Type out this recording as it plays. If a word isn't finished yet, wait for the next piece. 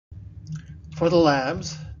For the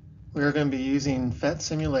labs, we are going to be using PHet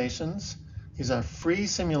simulations. These are free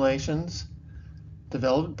simulations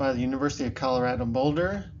developed by the University of Colorado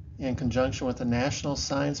Boulder in conjunction with the National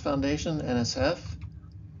Science Foundation, NSF.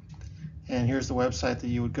 And here's the website that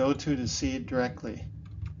you would go to see it directly.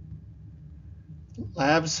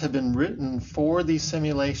 Labs have been written for these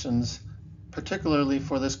simulations, particularly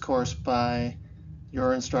for this course by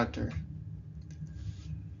your instructor.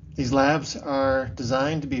 These labs are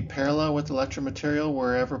designed to be parallel with the lecture material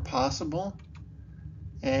wherever possible,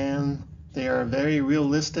 and they are very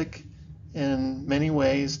realistic in many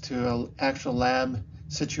ways to an actual lab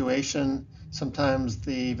situation. Sometimes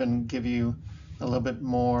they even give you a little bit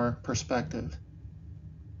more perspective.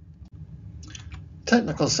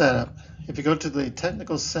 Technical setup. If you go to the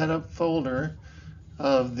technical setup folder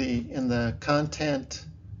in the content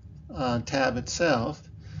tab itself,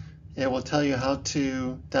 it will tell you how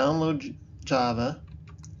to download Java.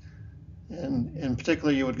 And in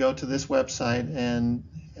particular, you would go to this website and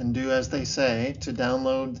do as they say to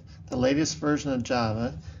download the latest version of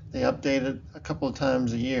Java. They update it a couple of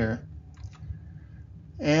times a year.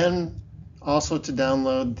 And also to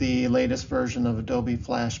download the latest version of Adobe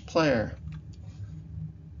Flash Player.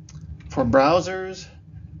 For browsers,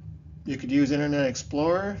 you could use Internet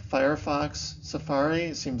Explorer, Firefox, Safari.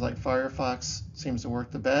 It seems like Firefox seems to work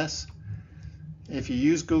the best. If you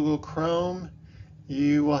use Google Chrome,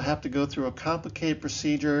 you will have to go through a complicated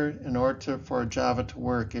procedure in order for Java to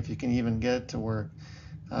work, if you can even get it to work.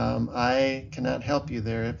 I cannot help you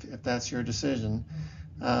there if that's your decision.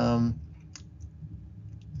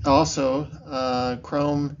 Also,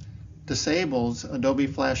 Chrome disables Adobe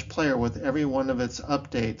Flash Player with every one of its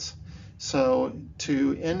updates. So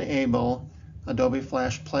to enable Adobe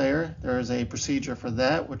Flash Player, there is a procedure for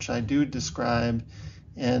that, which I do describe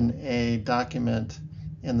in a document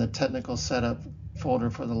in the technical setup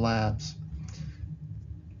folder for the labs.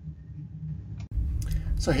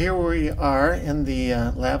 So here we are in the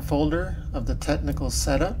lab folder of the technical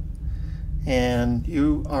setup, and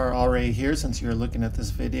you are already here since you're looking at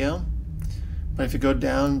this video. But if you go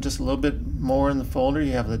down just a little bit more in the folder,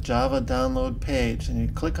 you have the Java download page, and you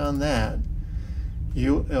click on that, it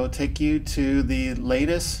will take you to the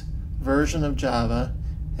latest version of Java.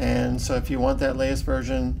 And so if you want that latest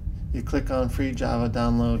version, you click on free Java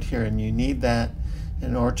download here, and you need that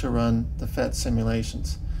in order to run the PHet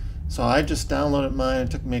simulations. So I just downloaded mine.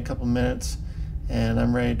 It took me a couple minutes and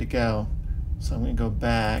I'm ready to go. So I'm going to go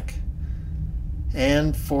back.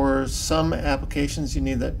 And for some applications, you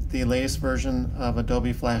need the latest version of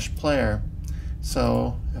Adobe Flash Player.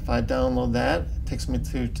 So if I download that, it takes me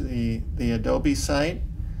to the Adobe site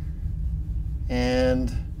and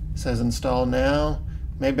it says install now.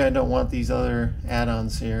 Maybe I don't want these other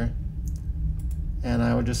add-ons here. And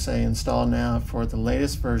I would just say install now for the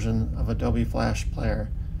latest version of Adobe Flash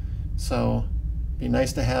Player. So it'd be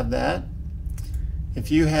nice to have that.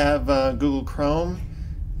 If you have Google Chrome,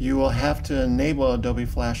 you will have to enable Adobe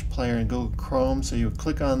Flash Player in Google Chrome. So you would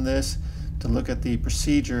click on this to look at the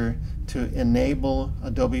procedure to enable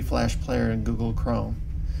Adobe Flash Player in Google Chrome.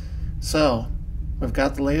 So we've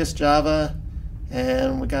got the latest Java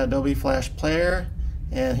and we got Adobe Flash Player,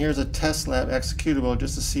 and here's a test lab executable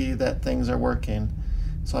just to see that things are working.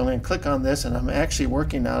 So I'm going to click on this, and I'm actually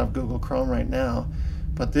working out of Google Chrome right now,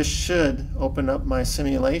 but this should open up my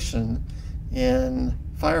simulation in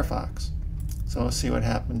Firefox. So we'll see what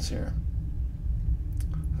happens here.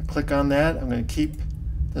 I'll click on that. I'm going to keep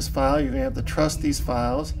this file. You're going to have to trust these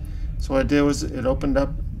files. So what I did was it opened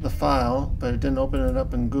up the file, but it didn't open it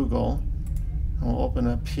up in Google. And we'll open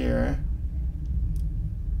up here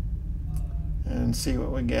and see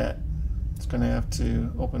what we get. It's going to have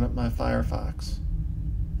to open up my Firefox.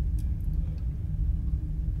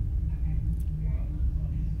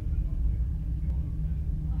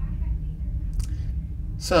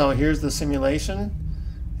 So here's the simulation,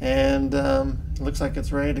 and it looks like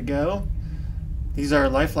it's ready to go. These are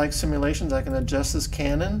lifelike simulations. I can adjust this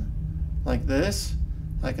cannon like this.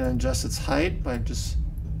 I can adjust its height by just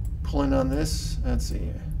pulling on this. Let's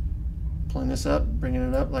see, pulling this up, bringing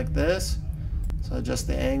it up like this. So adjust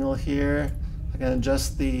the angle here. I can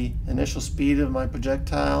adjust the initial speed of my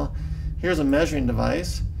projectile. Here's a measuring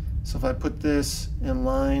device. So if I put this in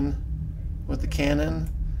line with the cannon,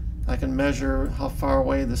 I can measure how far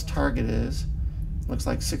away this target is. Looks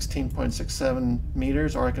like 16.67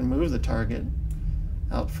 meters, or I can move the target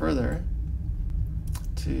out further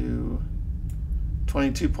to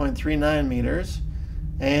 22.39 meters.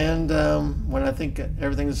 And when I think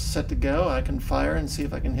everything is set to go, I can fire and see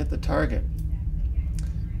if I can hit the target.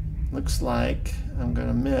 Looks like I'm going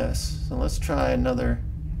to miss. So let's try another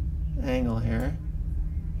angle here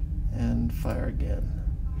and and fire again.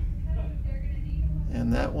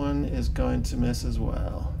 And that one is going to miss as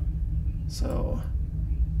well. So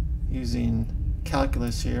using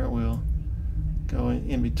calculus here, we'll go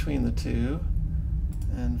in between the two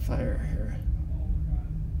and fire here.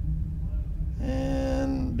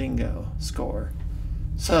 And bingo, score.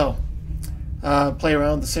 So play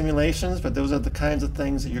around with the simulations, but those are the kinds of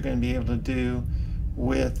things that you're going to be able to do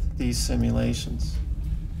with these simulations.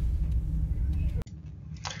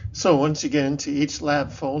 So once you get into each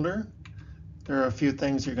lab folder, there are a few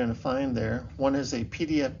things you're going to find there. One is a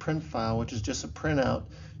PDF print file, which is just a printout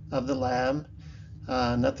of the lab.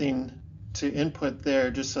 Nothing to input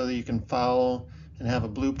there, just so that you can follow and have a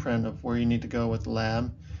blueprint of where you need to go with the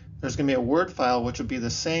lab. There's going to be a Word file, which will be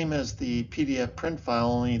the same as the PDF print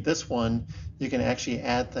file, only this one you can actually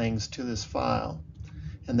add things to this file.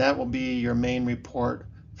 And that will be your main report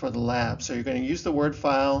for the lab. So you're going to use the Word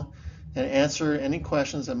file and answer any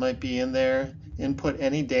questions that might be in there, input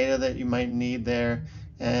any data that you might need there,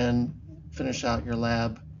 and finish out your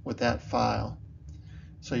lab with that file.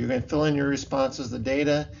 So you're going to fill in your responses, the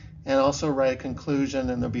data, and also write a conclusion,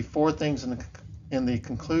 and there'll be 4 things in the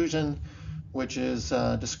conclusion, which is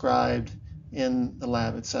described in the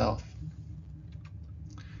lab itself.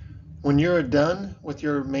 When you're done with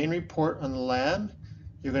your main report on the lab,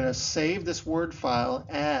 you're going to save this Word file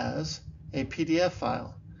as a PDF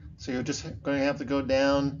file. So you're just going to have to go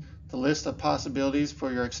down the list of possibilities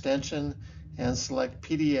for your extension and select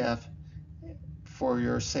PDF for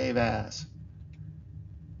your save as.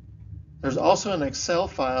 There's also an Excel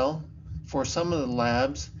file for some of the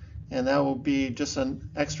labs, and that will be just an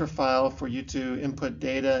extra file for you to input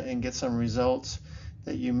data and get some results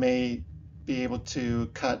that you may be able to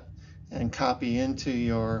cut and copy into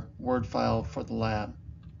your Word file for the lab.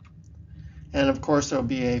 And of course, there will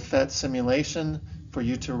be a PHet simulation for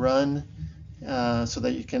you to run so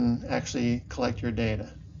that you can actually collect your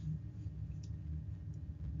data.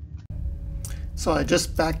 So I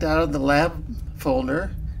just backed out of the lab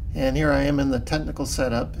folder, and here I am in the technical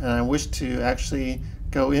setup, and I wish to actually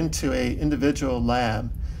go into an individual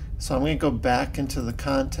lab. So I'm going to go back into the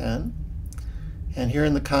content, and here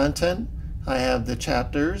in the content I have the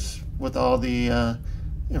chapters with all the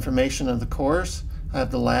information of the course. I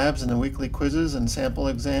have the labs and the weekly quizzes and sample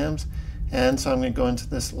exams, and so I'm going to go into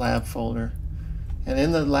this lab folder. And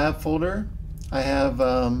in the lab folder I have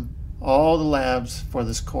all the labs for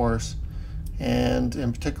this course, and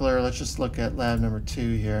in particular let's just look at lab number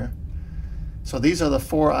 2 here. So these are the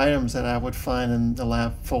 4 items that I would find in the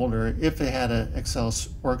lab folder if it had an Excel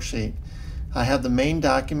worksheet. I have the main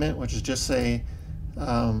document, which is just a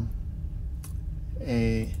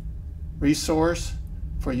resource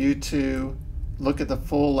for you to look at the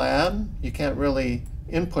full lab. You can't really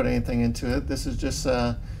input anything into it. This is just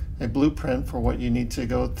a blueprint for what you need to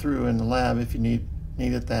go through in the lab if you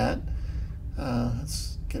needed that.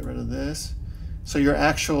 Let's get rid of this. So your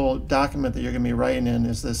actual document that you're going to be writing in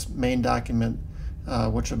is this main document,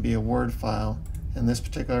 which will be a Word file. In this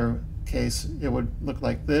particular case, it would look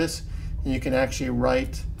like this, and you can actually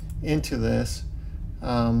write into this.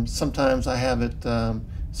 Sometimes I have it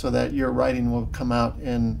so that your writing will come out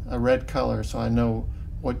in a red color, so I know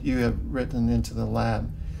what you have written into the lab.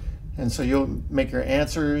 And so you'll make your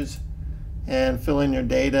answers and fill in your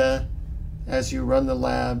data as you run the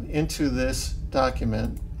lab into this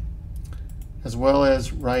document, as well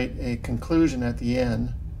as write a conclusion at the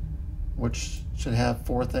end, which should have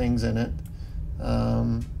 4 things in it.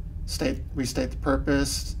 Restate the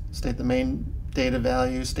purpose, state the main data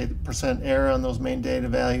values, state the percent error on those main data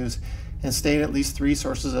values, and state at least 3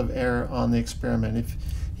 sources of error on the experiment. If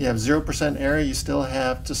you have 0% error, you still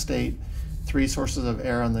have to state 3 sources of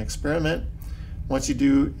error on the experiment. Once you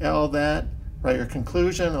do all that, write your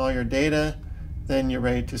conclusion, all your data, then you're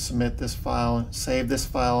ready to submit this file, save this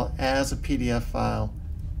file as a PDF file.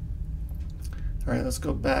 All right, let's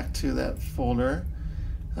go back to that folder.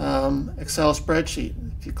 Excel spreadsheet.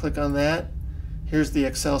 If you click on that, here's the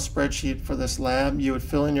Excel spreadsheet for this lab. You would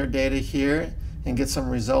fill in your data here and get some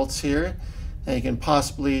results here. And you can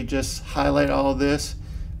possibly just highlight all of this,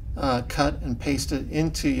 cut and paste it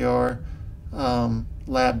into your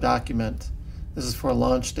lab document. This is for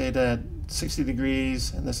launch data at 60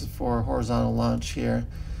 degrees, and this is for horizontal launch here.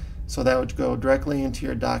 So that would go directly into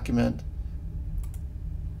your document.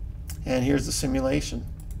 And here's the simulation.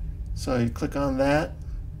 So you click on that,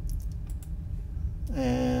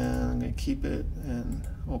 and I'm going to keep it and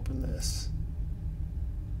open this.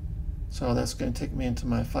 So that's going to take me into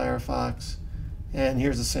my Firefox, and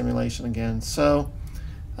here's the simulation again. So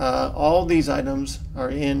all these items are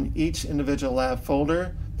in each individual lab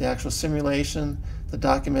folder: the actual simulation, the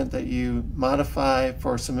document that you modify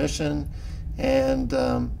for submission, and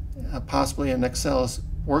possibly an Excel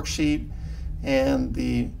worksheet, and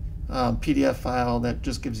the PDF file that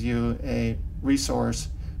just gives you a resource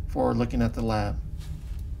for looking at the lab.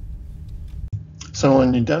 So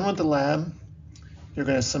when you're done with the lab, you're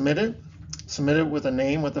going to submit it. Submit it with a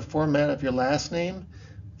name with the format of your last name,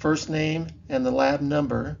 first name, and the lab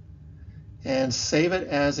number, and save it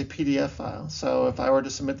as a PDF file. So if I were to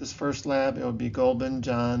submit this first lab, it would be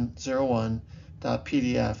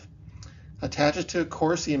golbenjohn01.pdf. Attach it to a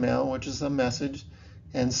course email, which is a message,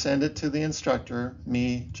 and send it to the instructor,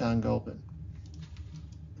 me, John Golben.